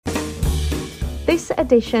This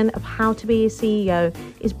edition of How to Be a CEO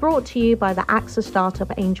is brought to you by the AXA Startup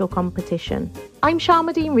Angel Competition. I'm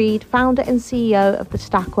Sharmadean Reed, founder and CEO of the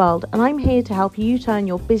Stack World, and I'm here to help you turn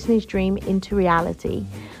your business dream into reality.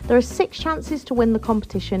 There are 6 chances to win the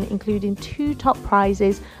competition, including 2 top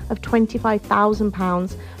prizes of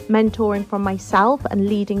 £25,000, mentoring from myself and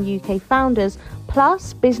leading UK founders,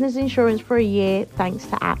 plus business insurance for a year thanks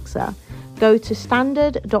to AXA. Go to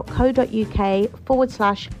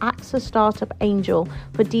standard.co.uk/AXA Startup Angel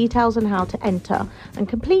for details on how to enter and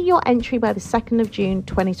complete your entry by the 2nd of June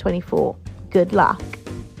 2024. Good luck.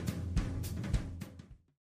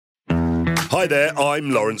 Hi there, I'm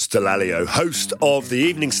Lawrence Dallaglio, host of the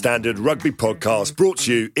Evening Standard Rugby podcast, brought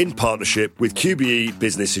to you in partnership with QBE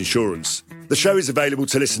Business Insurance. The show is available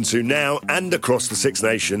to listen to now and across the Six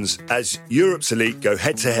Nations as Europe's elite go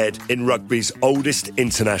head-to-head in rugby's oldest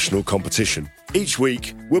international competition. Each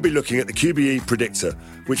week, we'll be looking at the QBE Predictor,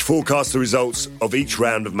 which forecasts the results of each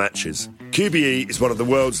round of matches. QBE is one of the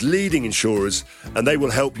world's leading insurers, and they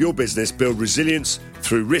will help your business build resilience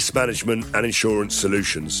through risk management and insurance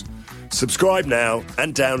solutions. Subscribe now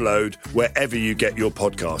and download wherever you get your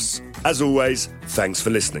podcasts. As always, thanks for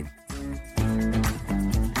listening.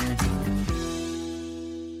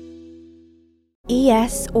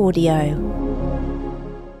 ES Audio.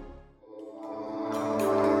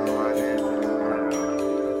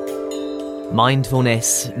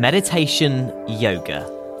 Mindfulness, meditation, yoga.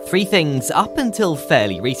 3 things up until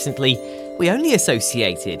fairly recently we only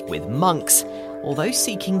associated with monks or those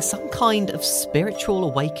seeking some kind of spiritual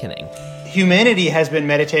awakening. Humanity has been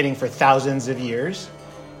meditating for thousands of years,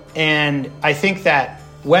 and I think that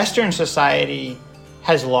Western society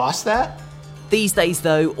has lost that. These days,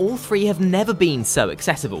 though, all 3 have never been so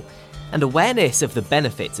accessible, and awareness of the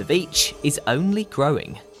benefits of each is only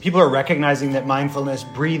growing. People are recognizing that mindfulness,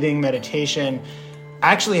 breathing, meditation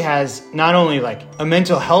actually has not only like a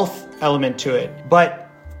mental health element to it, but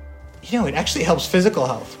it actually helps physical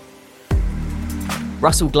health.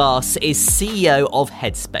 Russell Glass is CEO of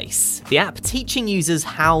Headspace, the app teaching users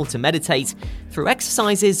how to meditate through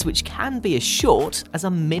exercises which can be as short as a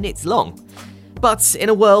minute long. But in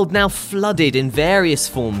a world now flooded in various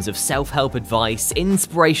forms of self-help advice,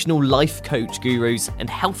 inspirational life coach gurus, and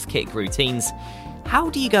health kick routines, how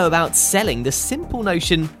do you go about selling the simple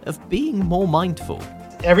notion of being more mindful?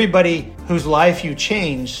 Everybody whose life you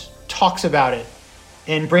change talks about it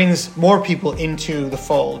and brings more people into the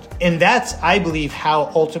fold. And that's, I believe,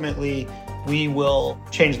 how ultimately we will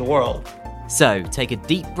change the world. So take a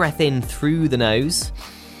deep breath in through the nose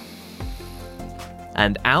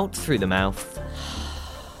and out through the mouth.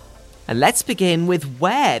 And let's begin with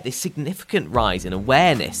where this significant rise in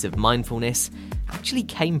awareness of mindfulness actually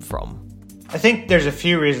came from. I think there's a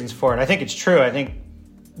few reasons for it. I think it's true. I think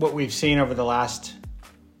what we've seen over the last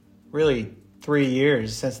really 3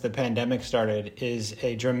 years since the pandemic started is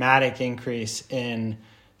a dramatic increase in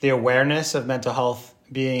the awareness of mental health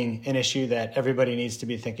being an issue that everybody needs to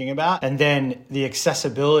be thinking about. And then the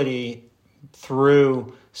accessibility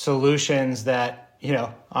through solutions that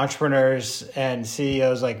entrepreneurs and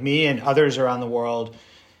CEOs like me and others around the world,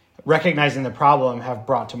 recognizing the problem, have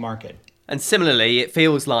brought to market. And similarly, it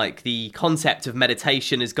feels like the concept of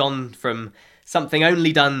meditation has gone from something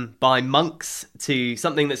only done by monks to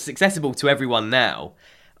something that's accessible to everyone now.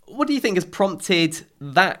 What do you think has prompted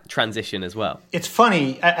that transition as well? It's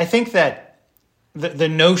funny. I think that the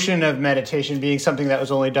notion of meditation being something that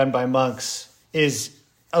was only done by monks is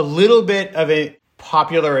a little bit of a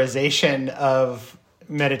popularization of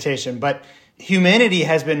meditation, but humanity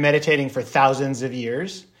has been meditating for thousands of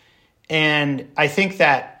years. And I think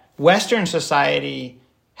that Western society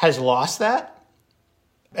has lost that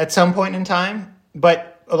at some point in time,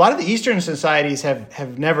 but a lot of the Eastern societies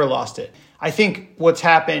have never lost it. I think what's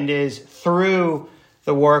happened is through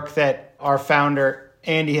the work that our founder,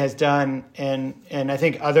 Andy, has done, and I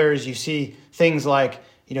think others, you see things like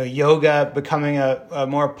yoga becoming a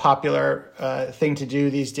more popular thing to do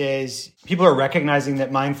these days. People are recognizing that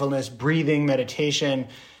mindfulness, breathing, meditation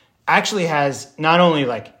actually has not only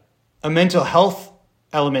like a mental health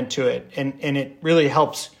element to it, and it really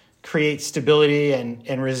helps create stability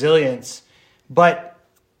and resilience, but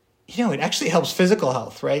it actually helps physical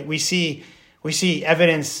health, right? We see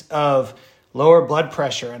evidence of lower blood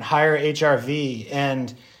pressure and higher HRV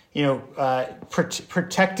and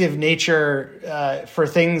protective nature for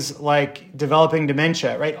things like developing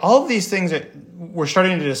dementia, right? All of these things that we're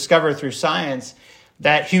starting to discover through science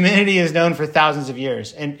that humanity has known for thousands of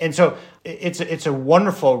years. And so it's a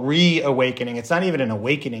wonderful reawakening. It's not even an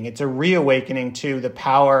awakening. It's a reawakening to the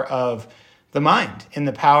power of the mind and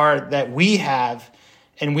the power that we have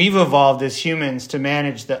And we've evolved as humans to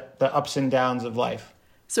manage the ups and downs of life.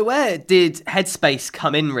 So where did Headspace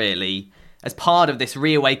come in, really, as part of this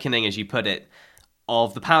reawakening, as you put it,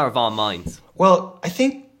 of the power of our minds? Well, I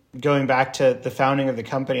think going back to the founding of the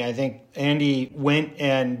company, I think Andy went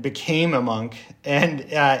and became a monk. And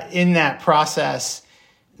in that process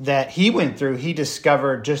that he went through, he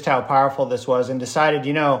discovered just how powerful this was and decided,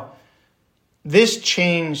 this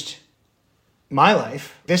changed my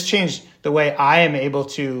life. This changed the way I am able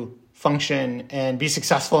to function and be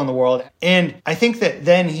successful in the world. And I think that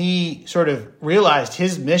then he sort of realized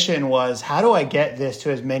his mission was, how do I get this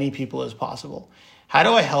to as many people as possible? How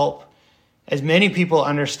do I help as many people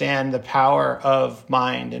understand the power of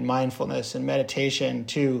mind and mindfulness and meditation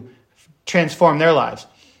to transform their lives?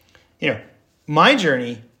 My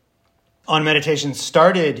journey on meditation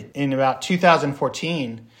started in about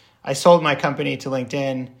 2014. I sold my company to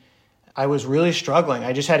LinkedIn. I was really struggling.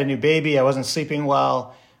 I just had a new baby. I wasn't sleeping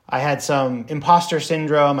well. I had some imposter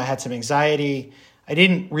syndrome. I had some anxiety. I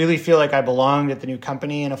didn't really feel like I belonged at the new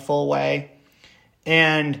company in a full way.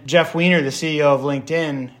 And Jeff Weiner, the CEO of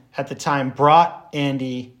LinkedIn at the time, brought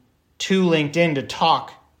Andy to LinkedIn to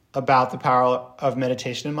talk about the power of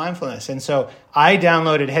meditation and mindfulness. And so I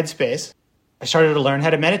downloaded Headspace. I started to learn how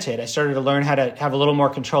to meditate. I started to learn how to have a little more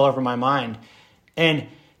control over my mind. And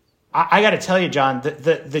I got to tell you, John,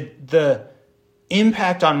 the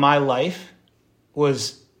impact on my life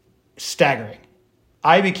was staggering.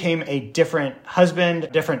 I became a different husband, a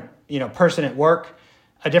different person at work,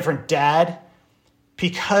 a different dad,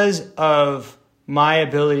 because of my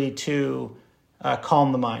ability to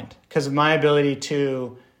calm the mind, because of my ability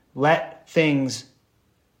to let things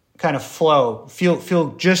kind of flow,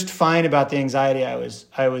 feel just fine about the anxiety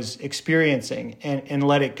I was experiencing and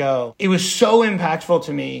let it go. It was so impactful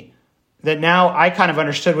to me that now I kind of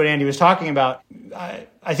understood what Andy was talking about.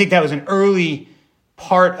 I think that was an early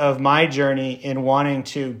part of my journey in wanting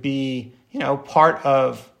to be, part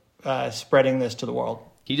of spreading this to the world.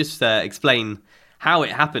 Can you just explain how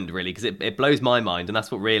it happened, really? Because it blows my mind, and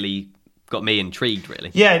that's what really got me intrigued,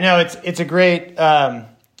 really. Yeah, no, it's a great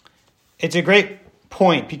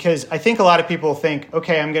point, because I think a lot of people think,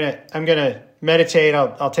 okay, I'm gonna meditate.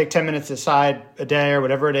 I'll take 10 minutes aside a day or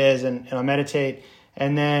whatever it is, and I'll meditate,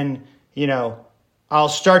 and then I'll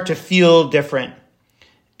start to feel different.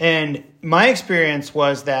 And my experience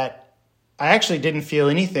was that I actually didn't feel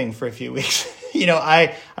anything for a few weeks.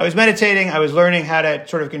 I was meditating, I was learning how to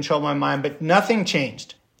sort of control my mind, but nothing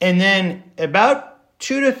changed. And then about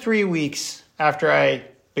 2 to 3 weeks after I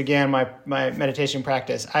began my meditation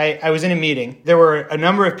practice, I was in a meeting. There were a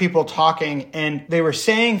number of people talking, and they were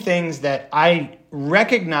saying things that I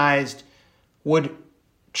recognized would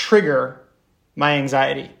trigger my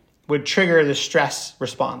anxiety, would trigger the stress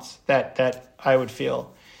response that I would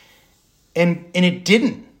feel. And it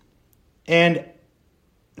didn't. And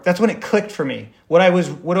that's when it clicked for me. What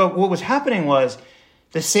was happening was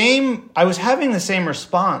I was having the same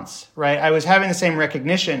response, right? I was having the same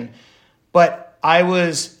recognition, but I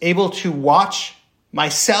was able to watch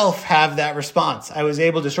myself have that response. I was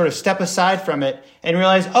able to sort of step aside from it and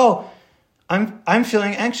realize, I'm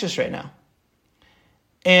feeling anxious right now.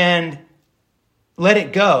 And let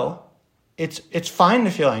it go. It's fine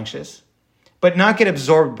to feel anxious, but not get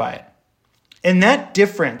absorbed by it. And that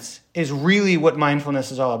difference is really what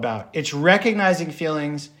mindfulness is all about. It's recognizing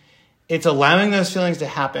feelings, it's allowing those feelings to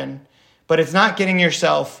happen, but it's not getting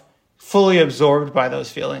yourself fully absorbed by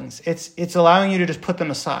those feelings. It's allowing you to just put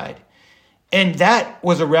them aside. And that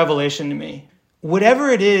was a revelation to me. Whatever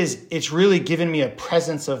it is, it's really given me a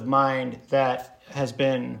presence of mind that has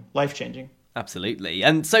been life-changing. Absolutely.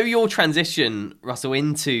 And so your transition, Russell,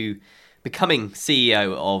 into becoming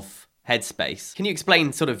CEO of Headspace, can you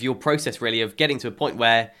explain sort of your process, really, of getting to a point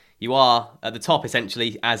where you are at the top,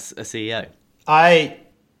 essentially, as a CEO?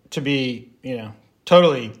 To be,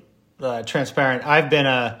 totally transparent, I've been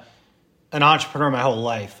an entrepreneur my whole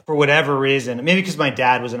life for whatever reason. Maybe because my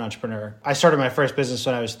dad was an entrepreneur. I started my first business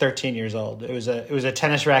when I was 13 years old. It was a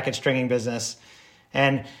tennis racket stringing business,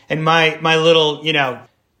 and my little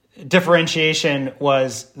differentiation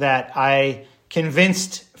was that I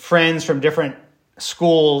convinced friends from different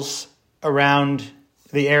schools around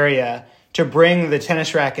the area to bring the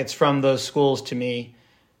tennis rackets from those schools to me,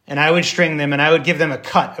 and I would string them, and I would give them a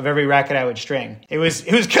cut of every racket I would string. It was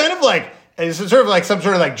kind of like, it's sort of like some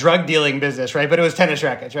sort of like drug dealing business, right? But it was tennis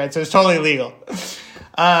rackets, right? So it was totally legal.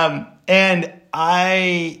 And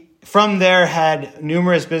I, from there, had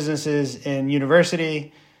numerous businesses in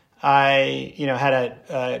university. I, had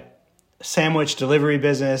a sandwich delivery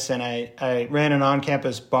business, and I ran an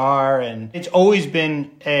on-campus bar, and it's always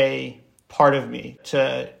been a part of me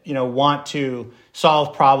to, want to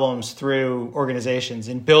solve problems through organizations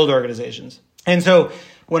and build organizations. And so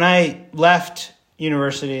when I left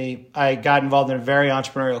university, I got involved in a very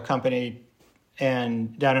entrepreneurial company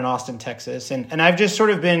and down in Austin, Texas. And I've just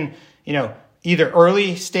sort of been, either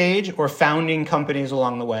early stage or founding companies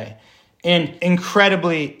along the way, and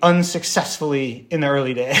incredibly unsuccessfully in the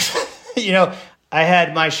early days. I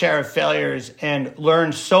had my share of failures and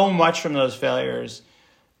learned so much from those failures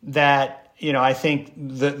that, I think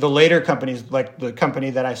the later companies, like the company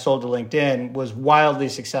that I sold to LinkedIn, was wildly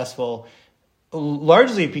successful,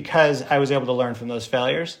 largely because I was able to learn from those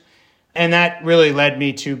failures. And that really led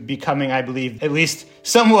me to becoming, I believe, at least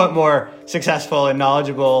somewhat more successful and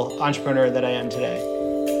knowledgeable entrepreneur that I am today.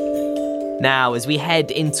 Now, as we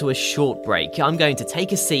head into a short break, I'm going to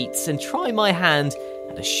take a seat and try my hand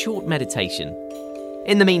at a short meditation.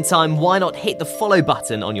 In the meantime, why not hit the follow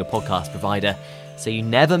button on your podcast provider so you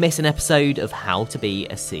never miss an episode of How to Be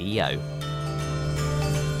a CEO.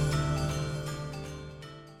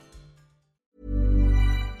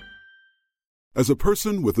 As a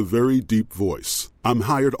person with a very deep voice, I'm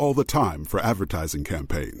hired all the time for advertising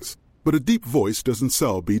campaigns. But a deep voice doesn't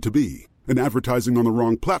sell B2B, and advertising on the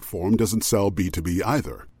wrong platform doesn't sell B2B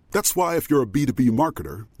either. That's why if you're a B2B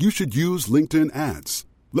marketer, you should use LinkedIn ads.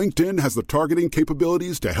 LinkedIn has the targeting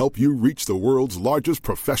capabilities to help you reach the world's largest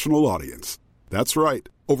professional audience. That's right,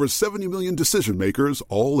 over 70 million decision makers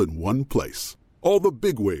all in one place. All the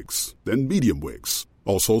big wigs, then medium wigs,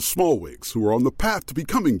 also small wigs who are on the path to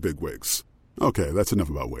becoming big wigs. Okay, that's enough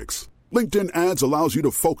about wigs. LinkedIn ads allows you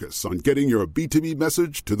to focus on getting your B2B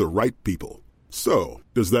message to the right people. So,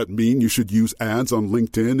 does that mean you should use ads on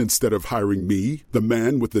LinkedIn instead of hiring me, the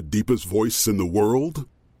man with the deepest voice in the world?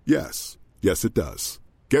 Yes. Yes, it does.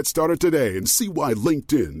 Get started today and see why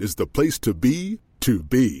LinkedIn is the place to be to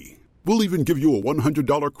be. We'll even give you a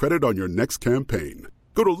 $100 credit on your next campaign.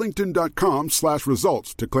 Go to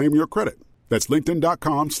linkedin.com/results to claim your credit. That's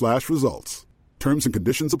linkedin.com/results. Terms and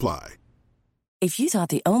conditions apply. If you thought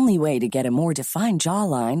the only way to get a more defined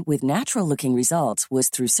jawline with natural-looking results was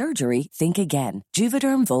through surgery, think again.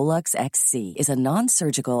 Juvederm Volux XC is a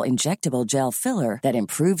non-surgical injectable gel filler that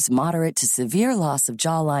improves moderate to severe loss of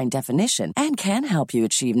jawline definition and can help you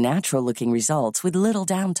achieve natural-looking results with little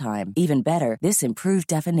downtime. Even better, this improved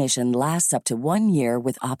definition lasts up to 1 year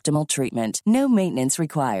with optimal treatment. No maintenance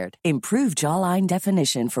required. Improve jawline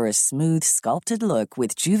definition for a smooth, sculpted look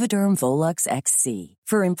with Juvederm Volux XC.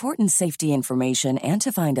 For important safety information and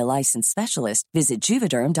to find a licensed specialist, visit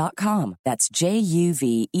Juvederm.com. That's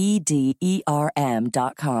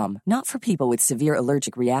JUVEDERM.com. Not for people with severe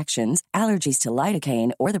allergic reactions, allergies to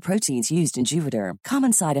lidocaine, or the proteins used in Juvederm.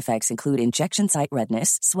 Common side effects include injection site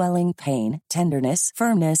redness, swelling, pain, tenderness,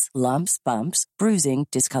 firmness, lumps, bumps, bruising,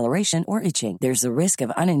 discoloration, or itching. There's a risk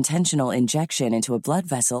of unintentional injection into a blood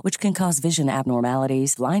vessel, which can cause vision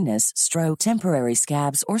abnormalities, blindness, stroke, temporary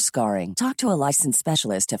scabs, or scarring. Talk to a licensed specialist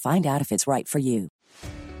to find out if it's right for you.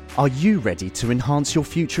 Are you ready to enhance your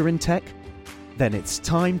future in tech? Then it's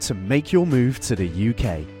time to make your move to the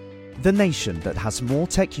UK, the nation that has more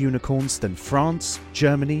tech unicorns than France,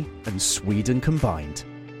 Germany, and Sweden combined.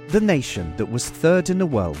 The nation that was third in the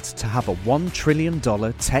world to have a $1 trillion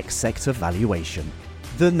tech sector valuation.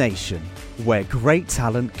 The nation where great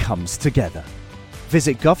talent comes together.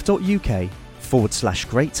 Visit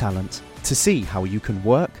gov.uk/great talent to see how you can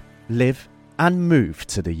work, live, and move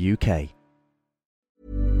to the UK.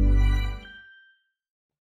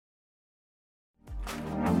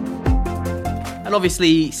 And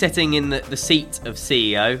obviously, sitting in the seat of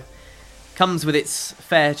CEO comes with its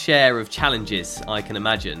fair share of challenges, I can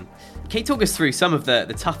imagine. Can you talk us through some of the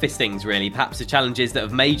toughest things, really, perhaps the challenges that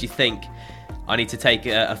have made you think, I need to take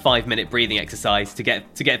a 5-minute breathing exercise to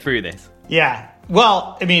get through this? Yeah.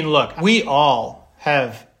 Well, I mean, look, we all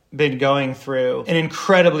have been going through an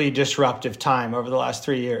incredibly disruptive time over the last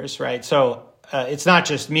 3 years, right? So it's not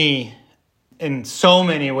just me. In so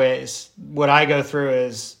many ways, what I go through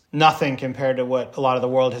is nothing compared to what a lot of the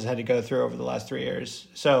world has had to go through over the last 3 years.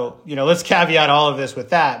 So, let's caveat all of this with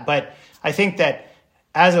that. But I think that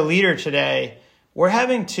as a leader today, we're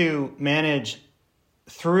having to manage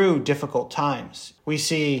through difficult times. We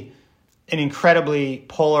see an incredibly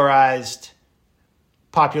polarized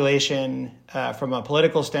population from a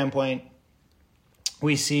political standpoint.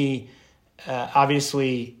 We see,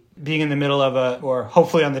 obviously, being in the middle of or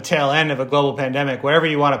hopefully on the tail end of a global pandemic, wherever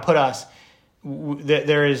you want to put us,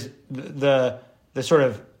 there is the sort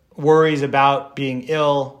of worries about being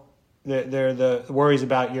ill. There are the worries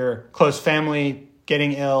about your close family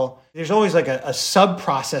getting ill. There's always like a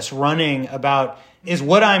sub-process running about, is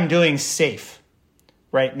what I'm doing safe?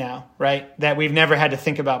 right now, right? That we've never had to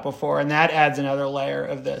think about before. And that adds another layer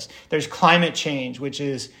of this. There's climate change, which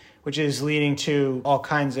is leading to all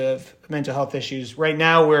kinds of mental health issues. Right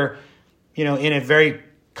now, we're, in a very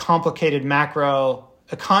complicated macro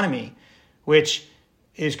economy, which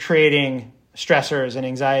is creating stressors and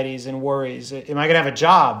anxieties and worries. Am I going to have a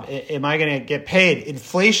job? Am I going to get paid?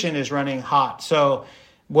 Inflation is running hot. So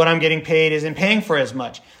what I'm getting paid isn't paying for as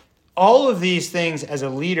much. All of these things as a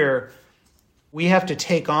leader, we have to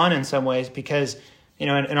take on in some ways because, in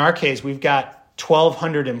our case, we've got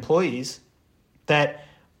 1,200 employees that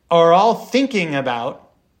are all thinking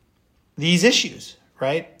about these issues,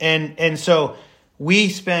 right? And so I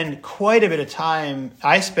spend quite a bit of time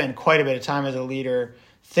as a leader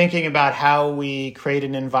thinking about how we create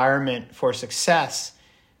an environment for success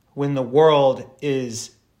when the world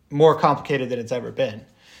is more complicated than it's ever been.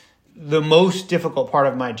 The most difficult part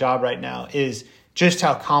of my job right now is just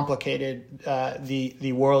how complicated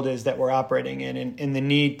the world is that we're operating in, and the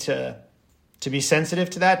need to be sensitive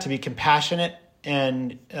to that, to be compassionate,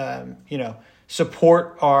 and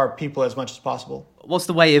support our people as much as possible. What's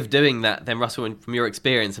the way of doing that then, Russell, and from your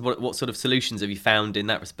experience? What sort of solutions have you found in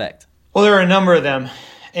that respect? Well, there are a number of them,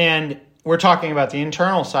 and we're talking about the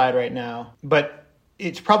internal side right now, but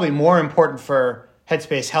it's probably more important for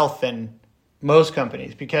Headspace Health than most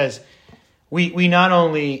companies, because we not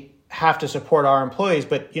only have to support our employees,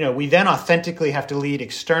 but we then authentically have to lead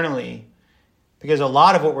externally, because a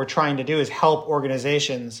lot of what we're trying to do is help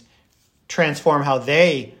organizations transform how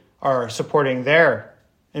they are supporting their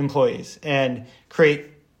employees and create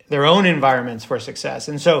their own environments for success.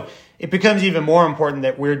 And so it becomes even more important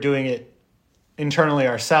that we're doing it internally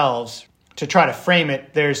ourselves. To try to frame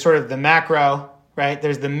it, there's sort of the macro, right?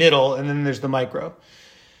 There's the middle, and then there's the micro.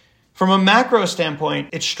 From a macro standpoint,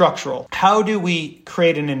 it's structural. How do we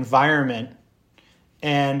create an environment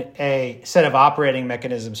and a set of operating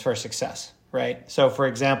mechanisms for success, right? So for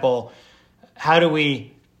example, how do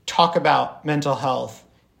we talk about mental health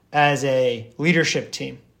as a leadership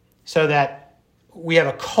team so that we have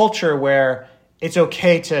a culture where it's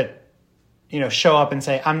okay to, show up and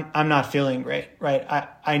say, I'm not feeling great, right?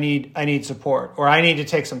 I need support, or I need to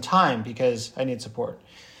take some time because I need support.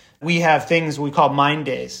 We have things we call mind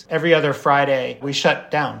days. Every other Friday, we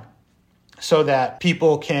shut down so that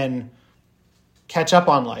people can catch up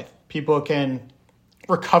on life. People can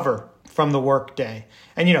recover from the work day.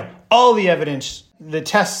 And, all the evidence, the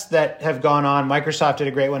tests that have gone on, Microsoft did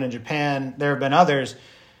a great one in Japan, there have been others,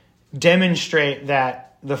 demonstrate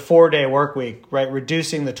that the 4-day work week, right,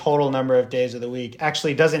 reducing the total number of days of the week,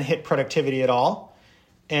 actually doesn't hit productivity at all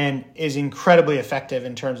and is incredibly effective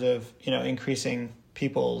in terms of, increasing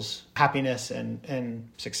people's happiness and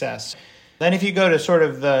success. Then if you go to sort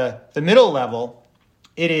of the middle level,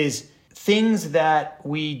 it is things that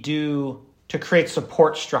we do to create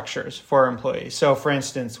support structures for our employees. So for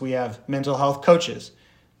instance, we have mental health coaches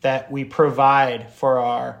that we provide for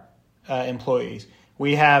our employees.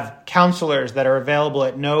 We have counselors that are available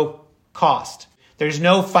at no cost. There's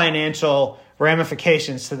no financial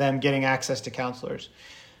ramifications to them getting access to counselors.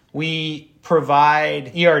 We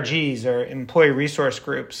provide ERGs, or employee resource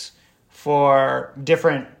groups, for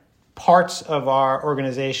different parts of our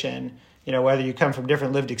organization, whether you come from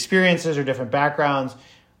different lived experiences or different backgrounds.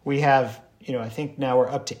 We have, I think now we're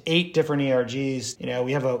up to 8 different ERGs.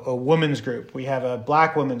 We have a women's group. We have a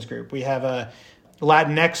Black women's group. We have a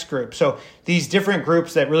Latinx group. So these different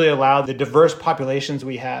groups that really allow the diverse populations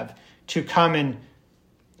we have to come and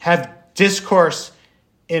have discourse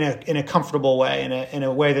in a comfortable way, in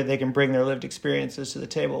a way that they can bring their lived experiences to the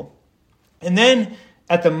table. And then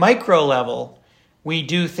at the micro level, we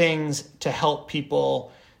do things to help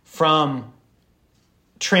people from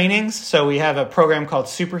trainings. So we have a program called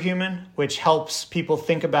Superhuman, which helps people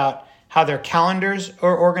think about how their calendars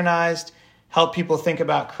are organized, help people think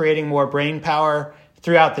about creating more brain power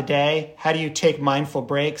throughout the day. How do you take mindful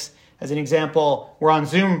breaks? As an example, we're on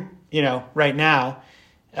Zoom, right now,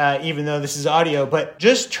 even though this is audio, but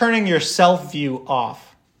just turning your self-view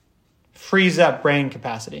off frees up brain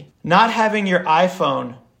capacity. Not having your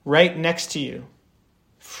iPhone right next to you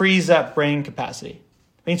frees up brain capacity.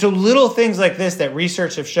 So little things like this that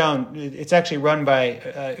research have shown, it's actually run by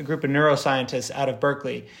a group of neuroscientists out of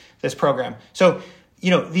Berkeley, this program. So,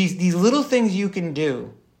 these little things you can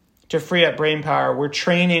do to free up brain power, we're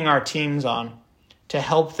training our teams on to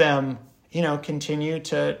help them, continue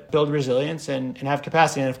to build resilience and have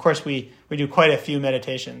capacity. And of course, we do quite a few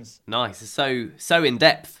meditations. Nice. It's so in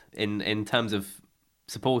depth in terms of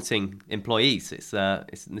supporting employees. It's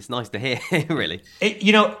nice to hear, really.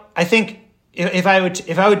 I think if I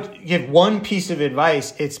would give one piece of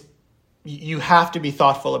advice, it's you have to be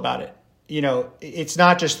thoughtful about it. it's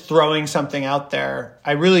not just throwing something out there.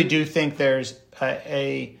 I really do think there's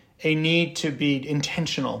a need to be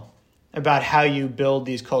intentional about how you build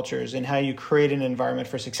these cultures and how you create an environment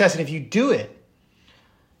for success. And if you do it,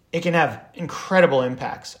 it can have incredible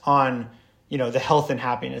impacts on, the health and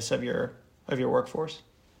happiness of your workforce.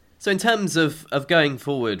 So in terms of going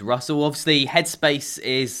forward, Russell, obviously Headspace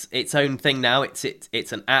is its own thing now.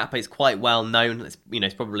 It's an app. It's quite well known.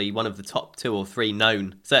 It's probably one of the top 2 or 3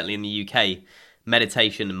 known, certainly in the UK,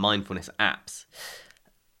 meditation and mindfulness apps.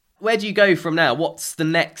 Where do you go from now? What's the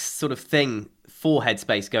next sort of thing for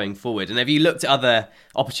Headspace going forward? And have you looked at other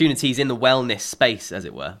opportunities in the wellness space, as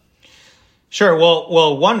it were? Sure.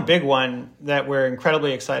 Well, one big one that we're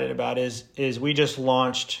incredibly excited about is we just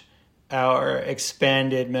launched our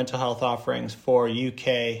expanded mental health offerings for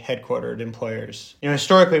UK headquartered employers.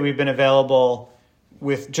 Historically, we've been available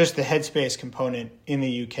with just the Headspace component in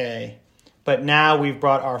the UK, but now we've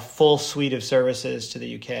brought our full suite of services to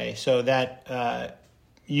the UK so that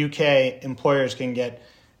UK employers can get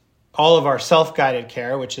all of our self-guided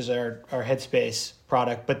care, which is our Headspace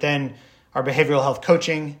product, but then our behavioral health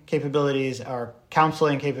coaching capabilities, our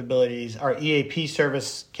counseling capabilities, our EAP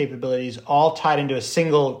service capabilities, all tied into a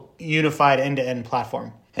single unified end-to-end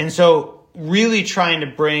platform. And so really trying to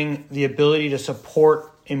bring the ability to support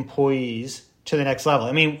employees to the next level.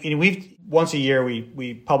 I mean, once a year,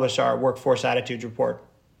 we publish our workforce attitudes report,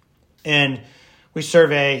 and we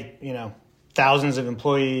survey, thousands of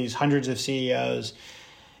employees, hundreds of CEOs.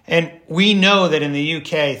 And we know that in the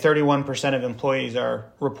UK, 31% of employees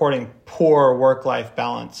are reporting poor work-life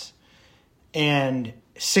balance. And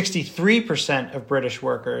 63% of British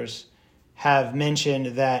workers have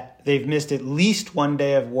mentioned that they've missed at least one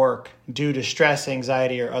day of work due to stress,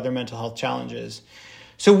 anxiety, or other mental health challenges.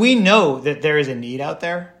 So we know that there is a need out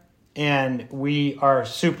there, and we are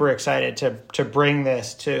super excited to bring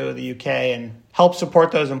this to the UK and help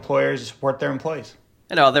support those employers, support their employees.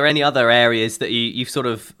 And are there any other areas that you've sort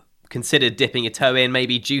of considered dipping your toe in,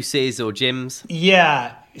 maybe juices or gyms?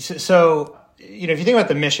 Yeah. So, if you think about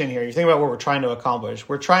the mission here, you think about what we're trying to accomplish.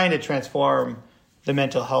 We're trying to transform the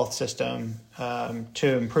mental health system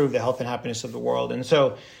to improve the health and happiness of the world. And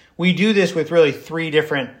so we do this with really 3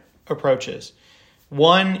 different approaches.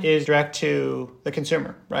 One is direct to the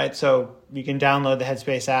consumer, right? So you can download the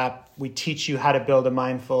Headspace app. We teach you how to build a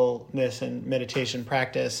mindfulness and meditation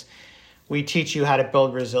practice. We teach you how to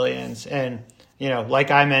build resilience. And,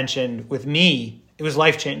 like I mentioned, with me, it was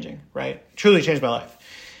life-changing, right? Truly changed my life.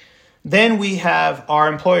 Then we have our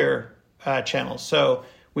employer channels. So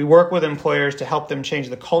we work with employers to help them change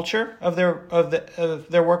the culture of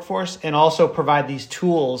their workforce, and also provide these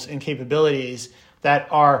tools and capabilities that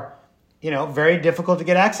are, very difficult to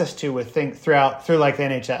get access to through like the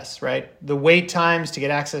NHS, right? The wait times to get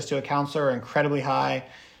access to a counselor are incredibly high.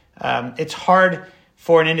 It's hard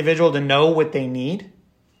for an individual to know what they need.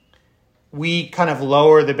 We kind of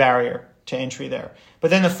lower the barrier to entry there. But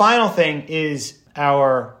then the final thing is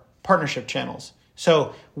our partnership channels.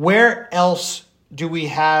 So where else do we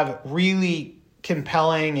have really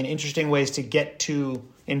compelling and interesting ways to get to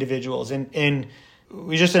individuals? And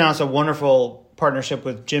we just announced a wonderful partnership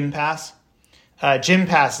with GymPass.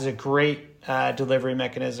 GymPass is a great delivery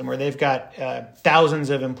mechanism where they've got thousands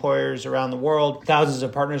of employers around the world, thousands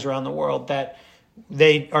of partners around the world that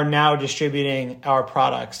they are now distributing our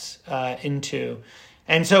products into.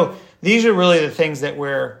 And so these are really the things that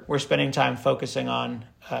we're spending time focusing on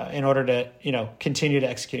in order to, continue to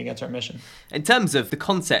execute against our mission. In terms of the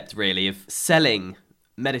concept, really, of selling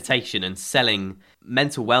meditation and selling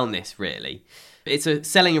mental wellness, really, it's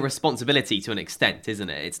selling a responsibility to an extent, isn't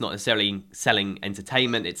it? It's not necessarily selling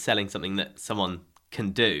entertainment, it's selling something that someone can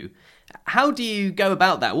do. How do you go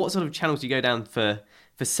about that? What sort of channels do you go down for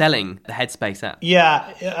selling the Headspace app?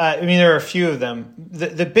 Yeah, there are a few of them.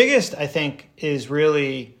 The biggest, I think, is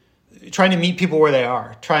really trying to meet people where they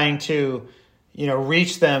are, trying to,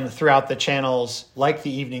 reach them throughout the channels like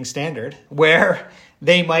the Evening Standard, where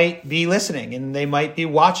they might be listening and they might be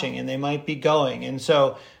watching and they might be going. And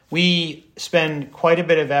so we spend quite a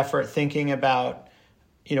bit of effort thinking about,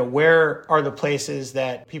 where are the places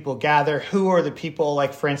that people gather? Who are the people,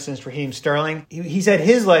 like, for instance, Raheem Sterling? He said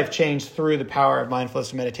his life changed through the power of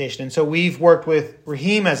mindfulness and meditation. And so we've worked with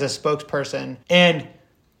Raheem as a spokesperson. And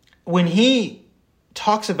when he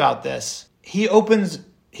talks about this, he opens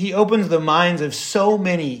the minds of so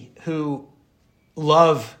many who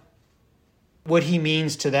love what he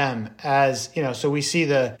means to them as, so we see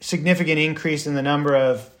the significant increase in the number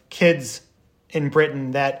of kids in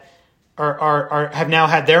Britain that have now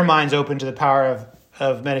had their minds open to the power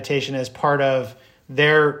of meditation as part of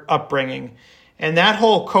their upbringing. And that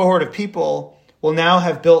whole cohort of people will now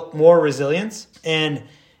have built more resilience, and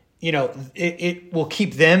it will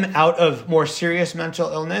keep them out of more serious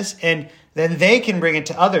mental illness, and then they can bring it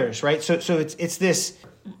to others, right? So it's this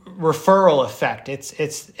referral effect.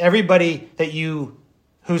 It's everybody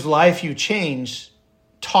whose life you change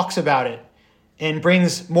talks about it and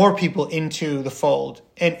brings more people into the fold.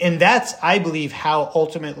 And that's, I believe, how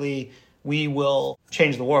ultimately we will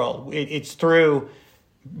change the world. It's through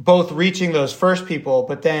both reaching those first people,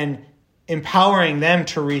 but then empowering them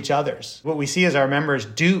to reach others. What we see is our members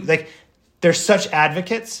they're such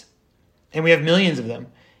advocates, and we have millions of them.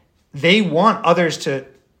 They want others to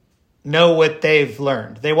know what they've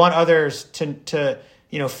learned. They want others to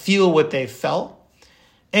feel what they've felt.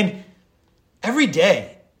 And every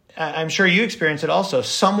day, I'm sure you experience it also,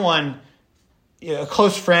 someone, a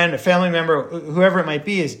close friend, a family member, whoever it might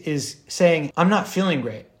be, is saying, I'm not feeling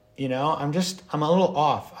great. I'm a little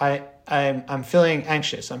off. I'm feeling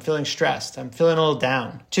anxious. I'm feeling stressed. I'm feeling a little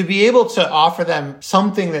down. To be able to offer them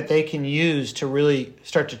something that they can use to really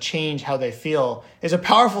start to change how they feel is a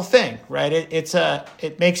powerful thing, right?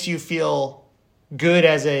 It makes you feel good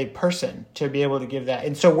as a person to be able to give that.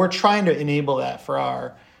 And so we're trying to enable that for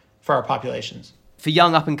our populations. For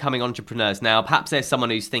young up-and-coming entrepreneurs now, perhaps there's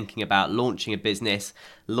someone who's thinking about launching a business,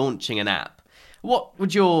 launching an app. What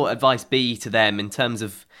would your advice be to them in terms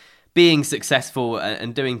of being successful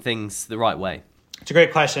and doing things the right way? It's a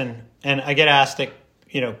great question. And I get asked it,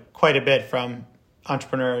 quite a bit from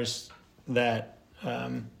entrepreneurs that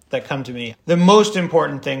come to me. The most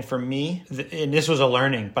important thing for me, and this was a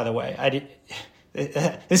learning, by the way,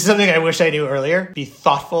 this is something I wish I knew earlier. Be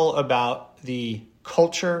thoughtful about the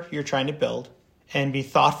culture you're trying to build, and be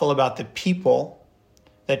thoughtful about the people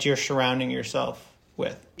that you're surrounding yourself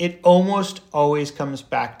with. It almost always comes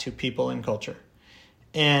back to people and culture.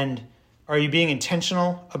 And are you being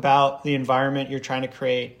intentional about the environment you're trying to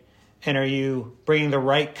create? And are you bringing the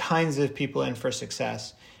right kinds of people in for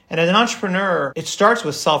success? And as an entrepreneur, it starts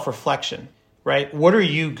with self-reflection, right? What are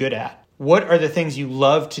you good at? What are the things you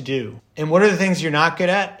love to do? And what are the things you're not good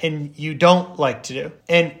at and you don't like to do?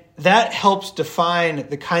 And that helps define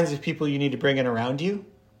the kinds of people you need to bring in around you.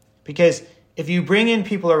 Because if you bring in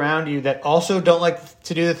people around you that also don't like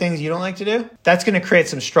to do the things you don't like to do, that's going to create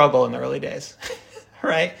some struggle in the early days,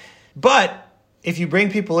 right? But if you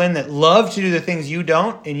bring people in that love to do the things you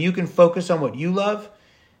don't, and you can focus on what you love,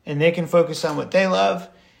 and they can focus on what they love,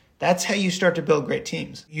 that's how you start to build great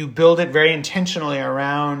teams. You build it very intentionally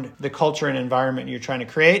around the culture and environment you're trying to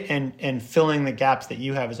create, and filling the gaps that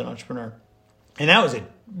you have as an entrepreneur. And that was a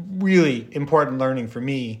really important learning for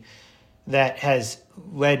me that has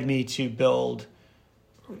led me to build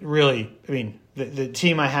the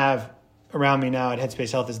team I have around me now at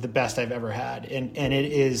Headspace Health is the best I've ever had. And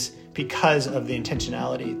it is because of the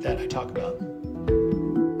intentionality that I talk about.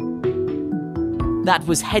 That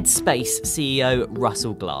was Headspace CEO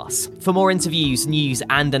Russell Glass. For more interviews, news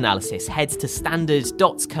and analysis, head to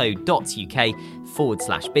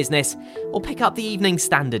standard.co.uk/business or pick up the Evening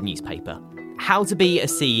Standard newspaper. How to Be a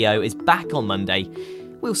CEO is back on Monday.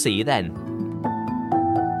 We'll see you then.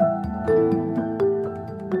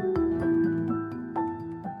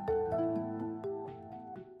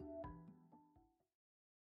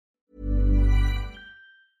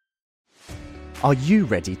 Are you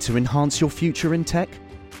ready to enhance your future in tech?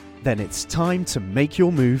 Then it's time to make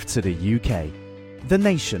your move to the UK, the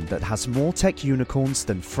nation that has more tech unicorns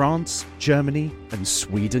than France, Germany, and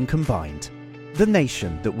Sweden combined. The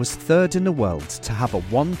nation that was third in the world to have a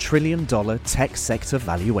 $1 trillion tech sector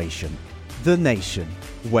valuation. The nation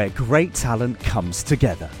where great talent comes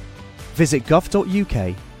together. Visit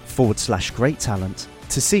gov.uk/great talent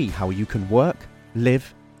to see how you can work,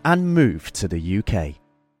 live, and move to the UK.